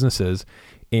had businesses,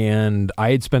 and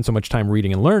I had spent so much time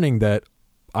reading and learning that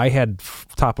I had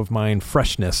top of mind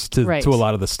freshness to Right. a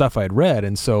lot of the stuff I'd read.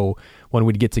 And so when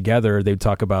we'd get together, they'd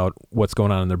talk about what's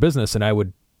going on in their business, and I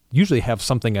would usually have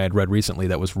something I had read recently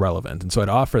that was relevant. And so I'd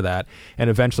offer that, and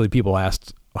eventually people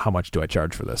asked, how much do I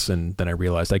charge for this? And then I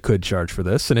realized I could charge for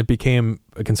this, and it became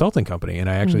a consulting company, and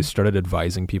I actually started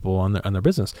advising people on their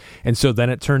business. And so then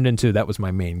it turned into, that was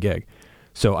my main gig.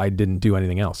 So I didn't do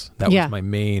anything else. That Yeah. was my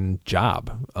main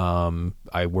job.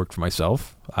 I worked for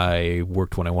myself. I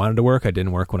worked when I wanted to work. I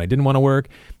didn't work when I didn't want to work.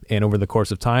 And over the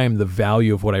course of time, the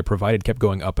value of what I provided kept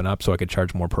going up and up, so I could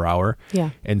charge more per hour.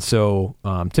 Yeah. And so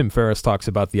Tim Ferriss talks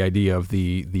about the idea of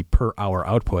the per hour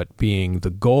output being the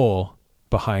goal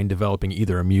behind developing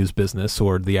either a Muse business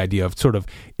or the idea of sort of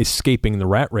escaping the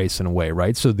rat race in a way,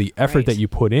 right? So the effort Right. that you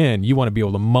put in, you want to be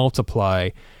able to multiply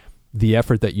the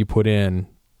effort that you put in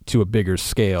to a bigger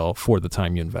scale for the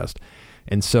time you invest.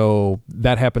 And so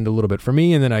that happened a little bit for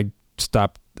me, and then I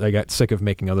got sick of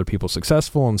making other people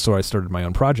successful, and so I started my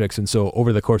own projects. And so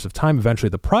over the course of time, eventually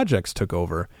the projects took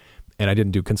over, and I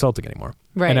didn't do consulting anymore.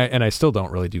 Right. And I still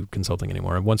don't really do consulting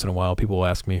anymore. Once in a while, people will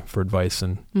ask me for advice,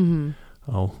 and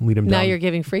I'll lead them down. Now you're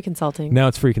giving free consulting. Now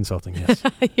it's free consulting, yes.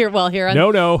 Here on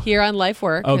No. here on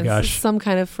LifeWork. Oh, it's gosh. some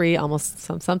kind of free, almost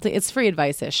something. It's free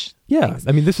advice-ish. Yeah, things.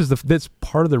 I mean, that's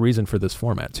part of the reason for this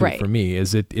format too. Right. For me,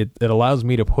 is it allows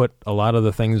me to put a lot of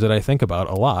the things that I think about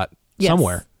a lot Yes.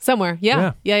 somewhere.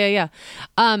 Yeah.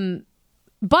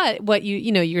 But what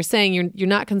you're saying you're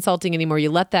not consulting anymore. You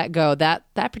let that go. That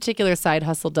particular side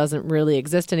hustle doesn't really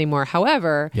exist anymore.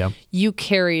 However, Yeah. you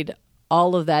carried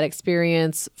all of that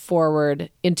experience forward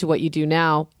into what you do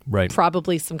now. Right.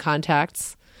 Probably some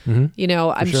contacts. Mm-hmm.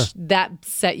 I'm sure. that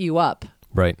set you up.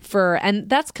 Right. And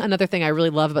that's another thing I really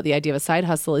love about the idea of a side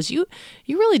hustle is you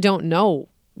really don't know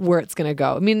where it's going to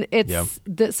go. I mean, it's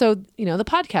the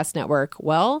podcast network.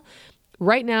 Well,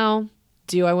 right now,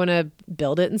 do I want to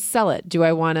build it and sell it? Do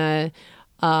I want to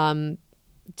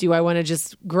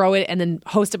just grow it and then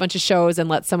host a bunch of shows and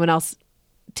let someone else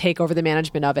take over the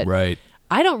management of it? Right.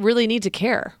 I don't really need to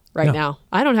care right now.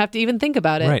 I don't have to even think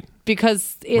about it Right.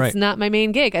 because it's Right. not my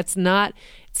main gig. It's not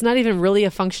even really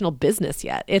a functional business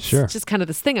yet. It's Sure. just kind of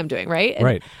this thing I'm doing, right? And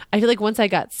Right. I feel like once I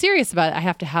got serious about it, I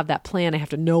have to have that plan. I have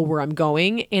to know where I'm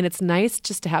going. And it's nice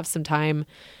just to have some time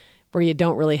where you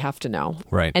don't really have to know.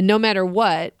 Right. And no matter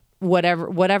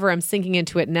whatever I'm sinking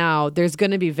into it now, there's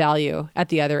going to be value at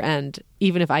the other end,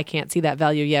 even if I can't see that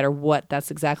value yet or what that's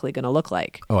exactly going to look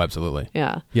like. Oh, absolutely.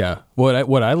 Yeah. Yeah. What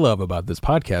I love about this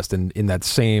podcast, and in that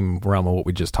same realm of what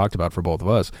we just talked about for both of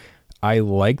us, I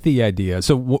like the idea.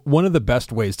 So one of the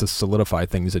best ways to solidify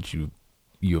things that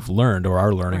you've learned or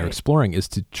are learning or Right. exploring is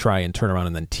to try and turn around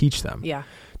and then teach them. Yeah.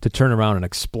 To turn around and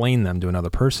explain them to another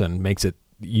person makes it,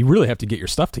 you really have to get your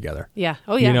stuff together. Yeah.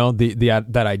 Oh, yeah. You know,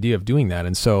 that idea of doing that.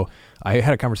 And so I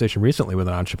had a conversation recently with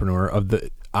an entrepreneur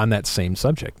on that same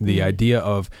subject. The idea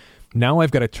of now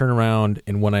I've got to turn around,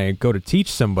 and when I go to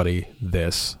teach somebody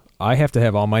this, I have to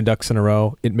have all my ducks in a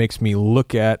row. It makes me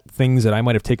look at things that I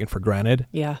might have taken for granted.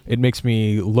 Yeah. It makes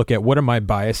me look at what are my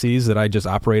biases that I just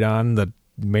operate on that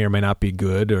may or may not be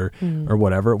good or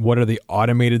whatever. What are the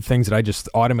automated things that I just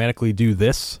automatically do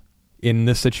this in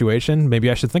this situation?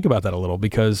 Maybe I should think about that a little,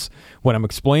 because when I'm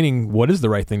explaining what is the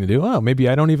right thing to do, maybe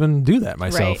I don't even do that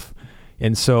myself. Right.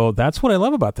 And so that's what I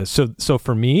love about this. So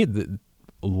for me,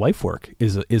 LifeWork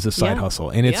is a side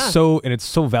hustle, and it's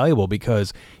so valuable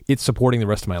because it's supporting the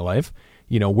rest of my life.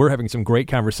 You know, we're having some great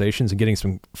conversations and getting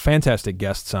some fantastic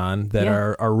guests on that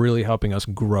are really helping us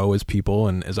grow as people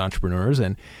and as entrepreneurs.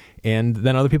 and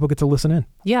then other people get to listen in.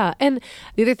 Yeah. And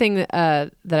the other thing that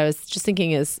I was just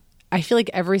thinking is I feel like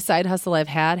every side hustle I've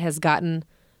had has gotten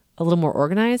a little more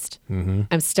organized. Mm-hmm.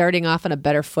 I'm starting off on a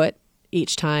better foot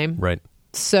each time. Right.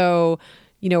 So,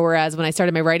 whereas when I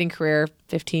started my writing career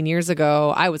 15 years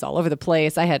ago, I was all over the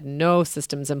place. I had no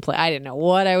systems in place. I didn't know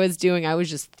what I was doing. I was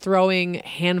just throwing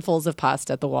handfuls of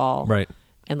pasta at the wall. Right.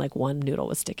 And like one noodle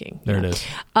was sticking. There it is.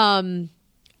 And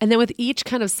then with each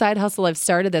kind of side hustle I've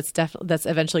started that's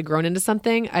eventually grown into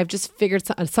something, I've just figured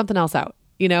something else out,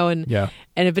 and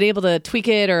have been able to tweak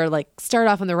it or like start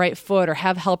off on the right foot or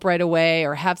have help right away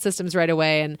or have systems right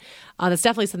away. And that's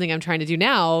definitely something I'm trying to do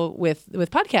now with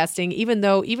podcasting,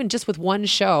 even just with one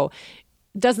show,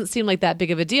 it doesn't seem like that big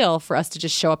of a deal for us to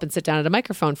just show up and sit down at a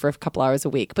microphone for a couple hours a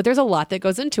week. But there's a lot that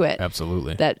goes into it.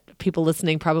 Absolutely. That people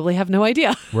listening probably have no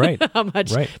idea. Right. How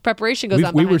much preparation goes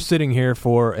on We behind. were sitting here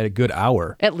for a good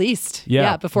hour. At least.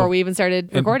 Yeah. Before we even started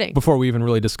recording. Before we even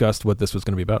really discussed what this was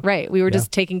going to be about. Right. We were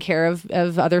just taking care of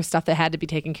other stuff that had to be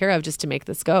taken care of just to make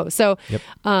this go. So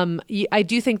I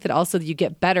do think that also you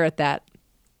get better at that.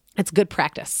 It's good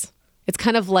practice. It's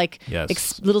kind of like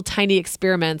little tiny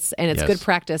experiments, and it's good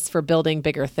practice for building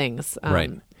bigger things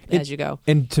as you go.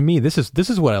 And to me, this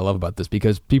is what I love about this,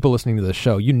 because people listening to the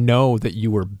show, that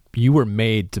you were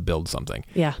made to build something.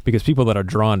 Yeah. Because people that are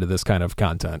drawn to this kind of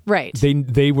content, right? They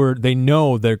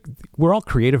know we're all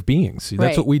creative beings.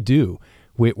 That's what we do.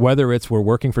 Whether we're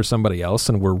working for somebody else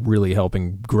and we're really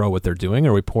helping grow what they're doing,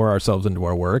 or we pour ourselves into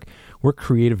our work, we're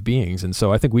creative beings. And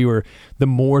so I think the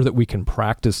more that we can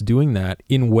practice doing that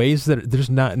in ways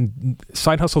that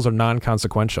side hustles are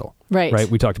non-consequential. Right. Right.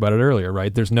 We talked about it earlier,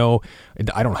 right?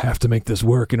 I don't have to make this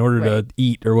work in order to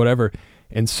eat or whatever.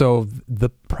 And so the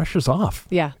pressure's off.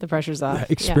 Yeah, the pressure's off.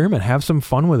 Experiment, have some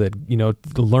fun with it.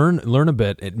 Learn a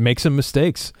bit. Make some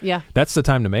mistakes. Yeah, that's the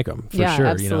time to make them for sure.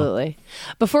 Yeah, absolutely.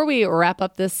 Before we wrap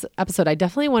up this episode, I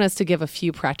definitely want us to give a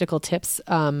few practical tips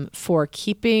for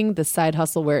keeping the side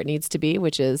hustle where it needs to be,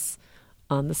 which is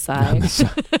on the side. On the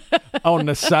side. On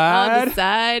the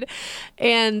side.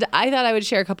 And I thought I would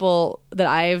share a couple that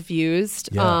I've used.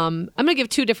 Yeah. I'm going to give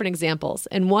two different examples,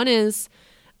 and one is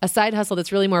a side hustle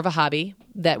that's really more of a hobby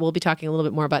that we'll be talking a little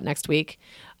bit more about next week.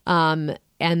 And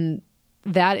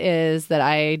that is that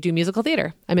I do musical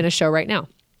theater. I'm in a show right now.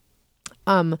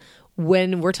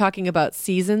 When we're talking about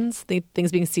seasons,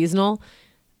 things being seasonal,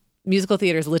 musical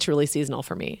theater is literally seasonal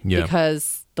for me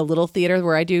because the little theater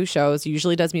where I do shows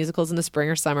usually does musicals in the spring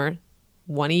or summer.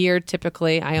 One a year,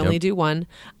 typically. I only do one.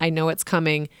 I know it's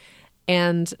coming.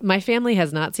 And my family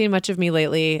has not seen much of me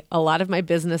lately. A lot of my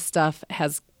business stuff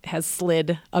has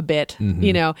slid a bit.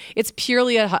 Mm-hmm. It's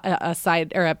purely a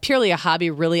side or purely a hobby.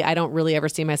 Really, I don't really ever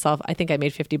see myself. I think I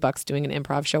made $50 doing an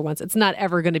improv show once. It's not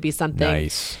ever going to be something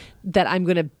that I'm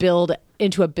going to build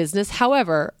into a business.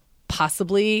 However,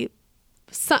 possibly,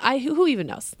 who even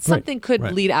knows? Something could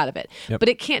lead out of it, but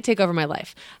it can't take over my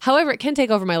life. However, it can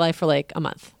take over my life for like a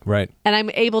month. Right. And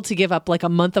I'm able to give up like a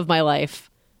month of my life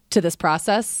to this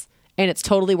process. And it's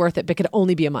totally worth it, but it could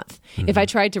only be a month. Mm-hmm. If I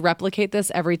tried to replicate this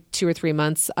every 2 or 3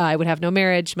 months, I would have no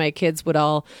marriage. My kids would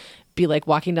all be like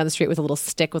walking down the street with a little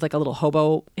stick with like a little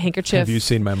hobo handkerchief. Have you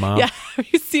seen my mom? Yeah. Have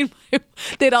you seen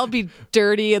they'd all be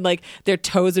dirty and like their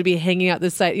toes would be hanging out the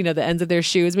side, the ends of their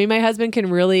shoes. I mean, my husband can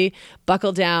really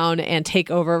buckle down and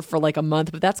take over for like a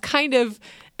month, but that's kind of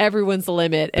everyone's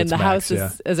limit, and the house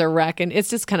is a wreck, and it's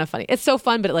just kind of funny. It's so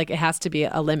fun, but it has to be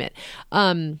a limit.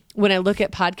 When I look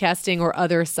at podcasting or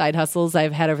other side hustles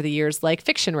I've had over the years, like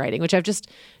fiction writing, which I've just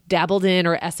dabbled in,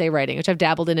 or essay writing, which I've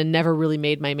dabbled in and never really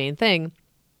made my main thing,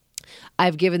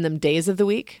 I've given them days of the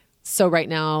week. So right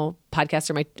now,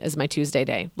 podcasts is my Tuesday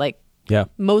day.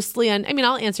 Mostly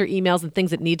I'll answer emails and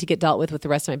things that need to get dealt with the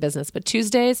rest of my business, but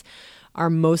Tuesdays are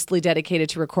mostly dedicated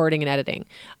to recording and editing.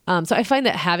 So I find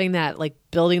that having that,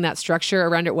 building that structure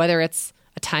around it, whether it's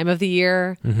a time of the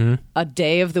year, a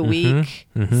day of the week,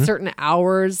 certain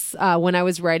hours. When I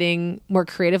was writing more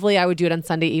creatively, I would do it on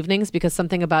Sunday evenings, because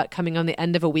something about coming on the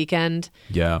end of a weekend,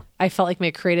 I felt like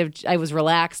I was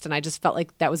relaxed, and I just felt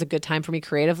like that was a good time for me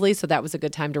creatively. So that was a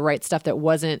good time to write stuff that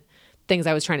wasn't things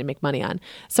I was trying to make money on.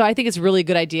 So I think it's a really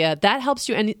good idea. That helps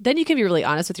you. And then you can be really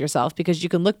honest with yourself, because you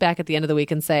can look back at the end of the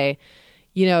week and say,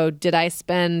 did I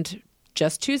spend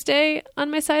just Tuesday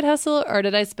on my side hustle, or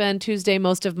did I spend Tuesday,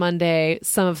 most of Monday,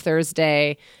 some of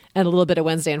Thursday, and a little bit of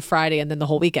Wednesday and Friday, and then the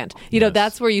whole weekend?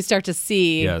 That's where you start to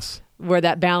see where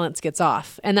that balance gets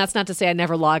off. And that's not to say I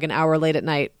never log an hour late at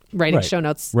night writing show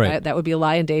notes. That would be a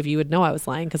lie. And Dave, you would know I was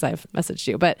lying because I've messaged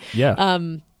you. But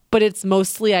but it's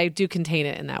mostly, I do contain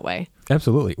it in that way.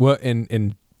 Absolutely. Well,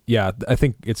 and I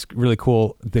think it's really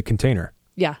cool, the container.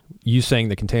 Yeah. You saying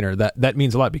the container, that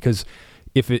means a lot, because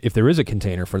if there is a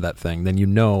container for that thing, then you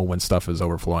know when stuff is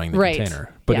overflowing the Right.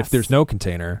 container. But Yes. if there's no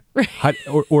container,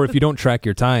 or if you don't track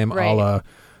your time, Right. a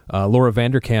la Laura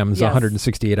Vanderkam's Yes.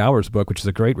 168 Hours book, which is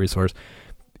a great resource.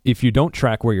 If you don't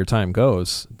track where your time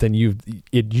goes, then you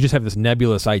just have this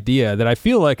nebulous idea that I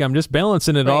feel like I'm just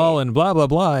balancing it Right. all and blah blah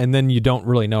blah, and then you don't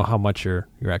really know how much you're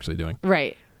actually doing.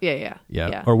 Right. Yeah.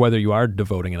 Yeah. Or whether you are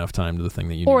devoting enough time to the thing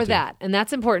that you need Or to. that. And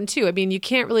that's important too. I mean, you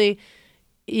can't really,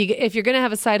 if you're going to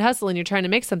have a side hustle and you're trying to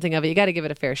make something of it, you got to give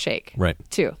it a fair shake. Right.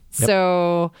 Too. Yep.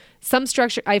 So some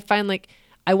structure, I find like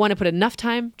I want to put enough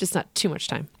time, just not too much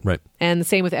time. Right. And the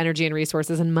same with energy and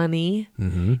resources and money.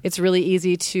 Mm-hmm. It's really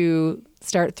easy to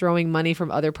start throwing money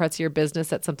from other parts of your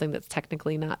business at something that's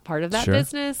technically not part of that Sure.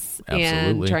 business and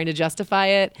Absolutely. trying to justify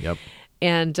it. Yep.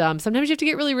 And sometimes you have to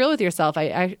get really real with yourself.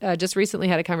 I just recently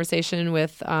had a conversation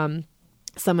with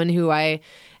someone who I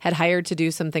had hired to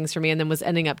do some things for me and then was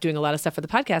ending up doing a lot of stuff for the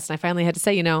podcast. And I finally had to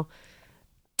say, to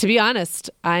be honest,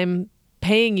 I'm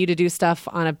paying you to do stuff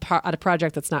on a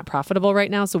project that's not profitable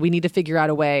right now. So we need to figure out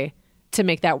a way to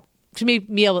make that, to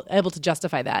be able to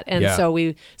justify that. And Yeah. so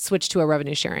we switched to a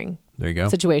revenue sharing There you go.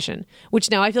 situation, which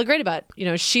now I feel great about.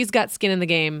 She's got skin in the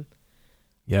game.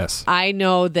 Yes. I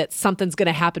know that something's going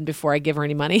to happen before I give her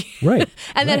any money. Right.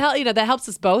 And right. that helps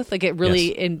us both. Like it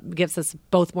really Yes. gives us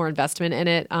both more investment in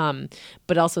it,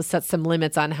 but also sets some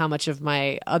limits on how much of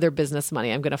my other business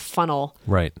money I'm going to funnel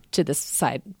Right. to this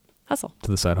side hustle.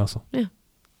 To the side hustle. Yeah.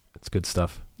 It's good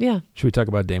stuff. Yeah. Should we talk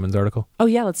about Damon's article? Oh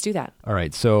yeah, let's do that. All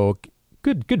right. So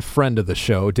good friend of the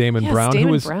show, Damon Yes, Brown,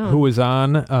 Damon who Brown. was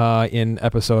on in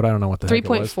episode, I don't know what the heck it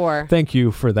was. 3.4. Thank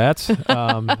you for that.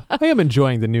 I am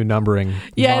enjoying the new numbering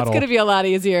Yeah, model. it's going to be a lot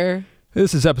easier.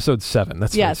 This is episode 7.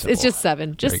 That's very Yes, it's simple. just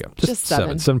 7. There you go. Just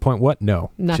 7. 7 point what?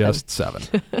 No, Nothing. just 7.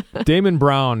 Damon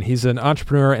Brown, he's an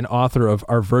entrepreneur and author of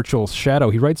Our Virtual Shadow.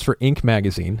 He writes for Inc.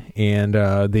 magazine and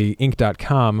the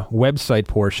Inc.com website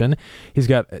portion. He's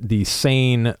got the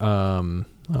Sane,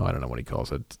 I don't know what he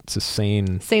calls it. It's a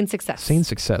Sane Success. Sane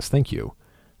Success. Thank you.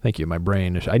 My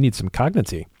brain. I need some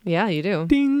Cognity. Yeah, you do.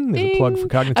 Ding. There's a plug for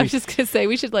Cognity. I was just going to say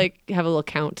we should have a little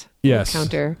count. Yes.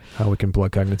 Counter. How we can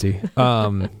plug Cognity.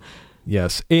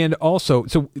 Yes. And also,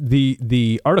 so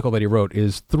the article that he wrote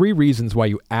is 3 reasons why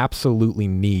you absolutely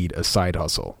need a side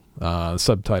hustle.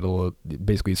 Subtitle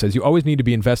basically says you always need to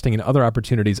be investing in other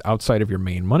opportunities outside of your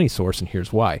main money source, and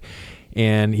here's why.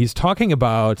 And he's talking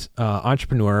about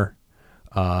entrepreneur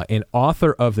and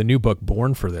author of the new book,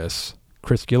 Born for This,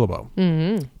 Chris Guillebeau.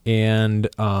 Mm-hmm.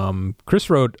 And Chris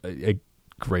wrote a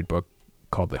great book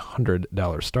called The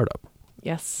 $100 Startup.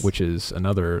 Yes. Which is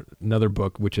another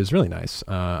book, which is really nice.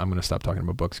 I'm going to stop talking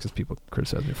about books because people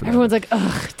criticize me for that. Everyone's like,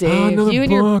 ugh, Dave, another you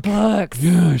and your book. books.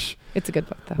 Gosh. It's a good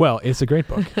book, though. Well, it's a great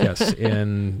book, yes.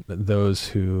 And those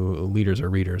who leaders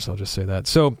are readers, I'll just say that.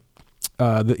 So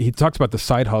he talks about the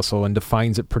side hustle and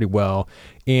defines it pretty well.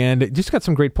 And it just got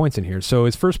some great points in here. So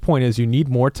his first point is you need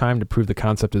more time to prove the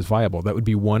concept is viable. That would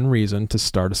be one reason to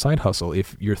start a side hustle.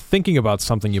 If you're thinking about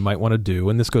something you might want to do,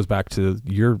 and this goes back to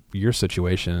your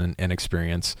situation and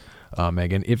experience,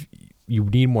 Megan, if you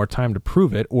need more time to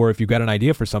prove it, or if you've got an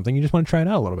idea for something, you just want to try it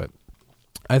out a little bit.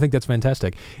 I think that's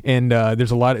fantastic. And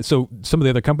there's a lot. So some of the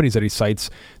other companies that he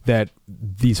cites that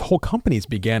these whole companies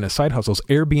began as side hustles.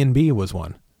 Airbnb was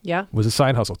one. Yeah. Was a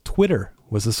side hustle. Twitter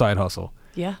was a side hustle.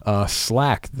 Yeah.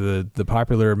 Slack, the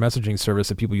popular messaging service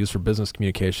that people use for business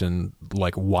communication,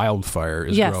 like wildfire,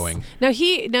 is Yes. growing. Now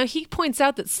he points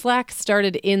out that Slack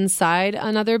started inside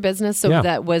another business, so Yeah.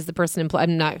 that was the person employed.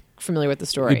 I'm not familiar with the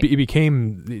story. It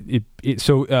became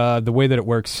so the way that it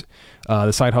works.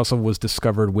 The side hustle was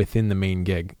discovered within the main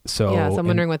gig. So yeah, so I'm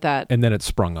wondering what that. And then it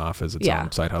sprung off as its Yeah.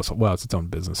 own side hustle. Well, it's its own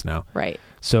business now. Right.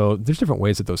 So there's different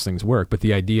ways that those things work, but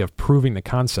the idea of proving the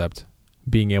concept,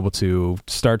 being able to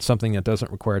start something that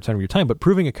doesn't require a ton of your time, but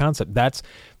proving a concept, that's,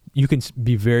 you can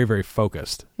be very, very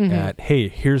focused at, hey,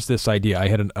 here's this idea. I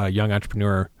had a young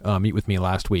entrepreneur meet with me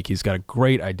last week. He's got a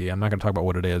great idea. I'm not going to talk about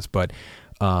what it is, but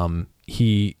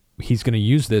he's going to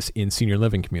use this in senior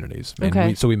living communities. And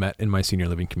Okay. so we met in my senior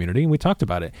living community and we talked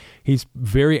about it. He's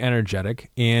very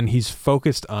energetic and he's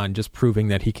focused on just proving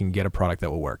that he can get a product that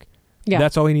will work. Yeah.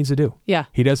 That's all he needs to do. Yeah.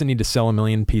 He doesn't need to sell 1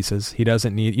 million pieces. He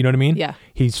doesn't need, you know what I mean? Yeah.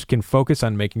 He can focus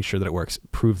on making sure that it works,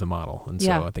 prove the model. And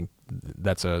Yeah. so I think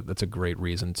that's a great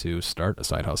reason to start a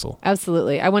side hustle.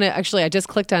 Absolutely. I just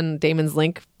clicked on Damon's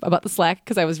link about the Slack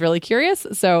because I was really curious.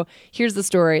 So here's the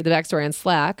story, the backstory on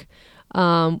Slack.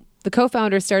 The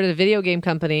co-founder started a video game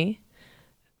company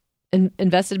and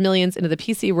invested millions into the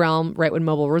PC realm right when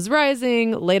mobile was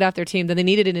rising, laid off their team. Then they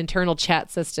needed an internal chat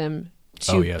system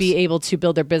to Oh, yes. be able to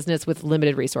build their business with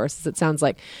limited resources, it sounds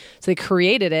like. So they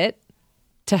created it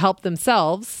to help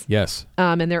themselves. Yes.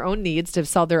 And their own needs, to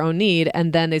solve their own need.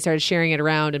 And then they started sharing it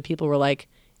around and people were like,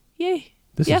 yay.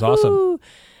 This Yahoo! is awesome.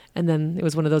 And then it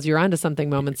was one of those you're onto something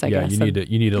moments, I guess.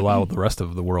 You need to allow the rest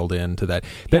of the world into that.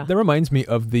 That reminds me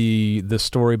of the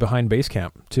story behind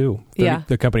Basecamp too.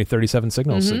 The company 37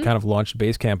 Signals that kind of launched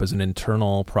Basecamp as an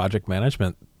internal project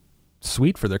management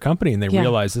suite for their company, and they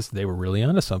realized they were really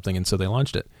onto something, and so they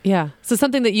launched it. Yeah. So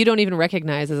something that you don't even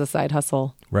recognize as a side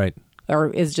hustle. Right. Or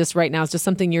is just right now, it's just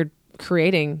something you're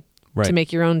creating to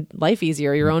make your own life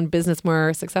easier, your own business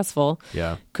more successful.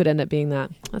 Yeah. Could end up being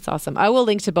that. That's awesome. I will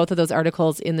link to both of those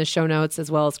articles in the show notes, as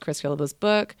well as Chris Killabow's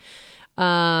book.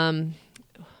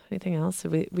 Anything else?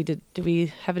 Did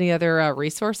we have any other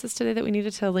resources today that we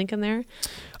needed to link in there?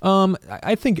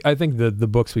 I think the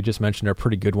books we just mentioned are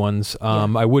pretty good ones.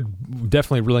 I would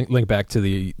definitely link back to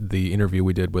the interview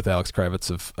we did with Alex Kravitz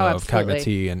of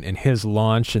Cognity and his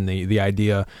launch and the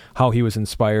idea how he was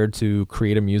inspired to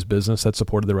create a Muse business that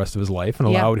supported the rest of his life and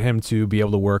allowed him to be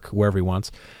able to work wherever he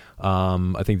wants.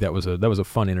 I think that was a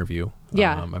fun interview.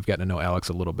 Yeah. I've gotten to know Alex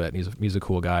a little bit. He's a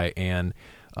cool guy, and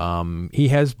he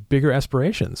has bigger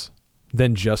aspirations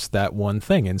than just that one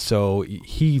thing. And so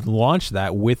he launched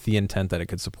that with the intent that it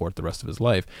could support the rest of his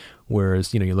life.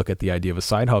 Whereas, you look at the idea of a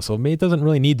side hustle, maybe it doesn't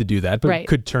really need to do that, but it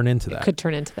could turn into that. It could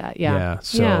turn into that, yeah. Yeah,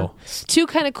 so... Two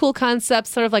kind of cool concepts,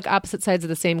 sort of like opposite sides of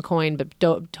the same coin, but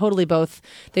totally both.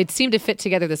 They seem to fit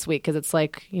together this week because it's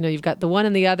like, you've got the one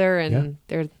and the other, and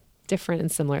they're different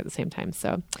and similar at the same time.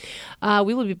 So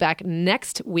we will be back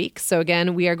next week. So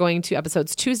again, we are going to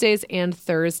episodes Tuesdays and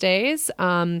Thursdays.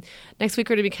 Next week,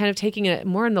 we're going to be kind of taking it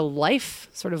more in the life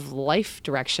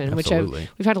direction, Absolutely. which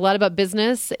we've talked a lot about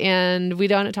business, and we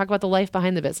don't talk about the life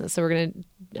behind the business. So we're going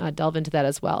to delve into that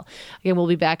as well. Again, we'll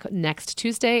be back next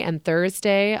Tuesday and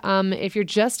Thursday. If you're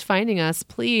just finding us,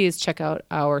 please check out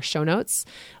our show notes,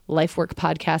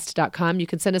 lifeworkpodcast.com. You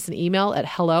can send us an email at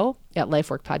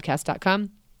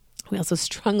hello@lifeworkpodcast.com. We also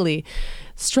strongly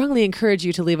encourage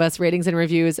you to leave us ratings and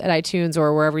reviews at iTunes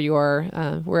or wherever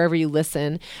you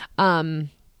listen.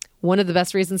 One of the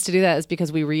best reasons to do that is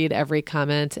because we read every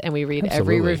comment and we read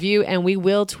every review, and we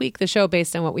will tweak the show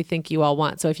based on what we think you all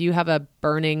want. So if you have a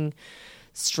burning,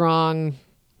 strong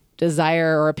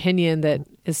desire or opinion that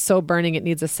is so burning it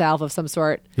needs a salve of some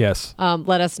sort, yes,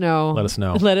 let us know. Let us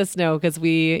know. Let us know, because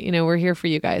we're here for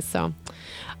you guys. So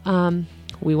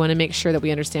we want to make sure that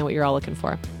we understand what you're all looking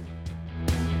for.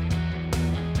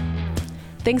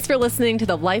 Thanks for listening to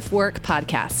the Life Work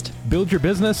Podcast. Build your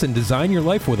business and design your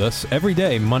life with us every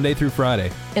day, Monday through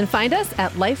Friday. And find us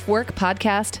at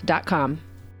lifeworkpodcast.com.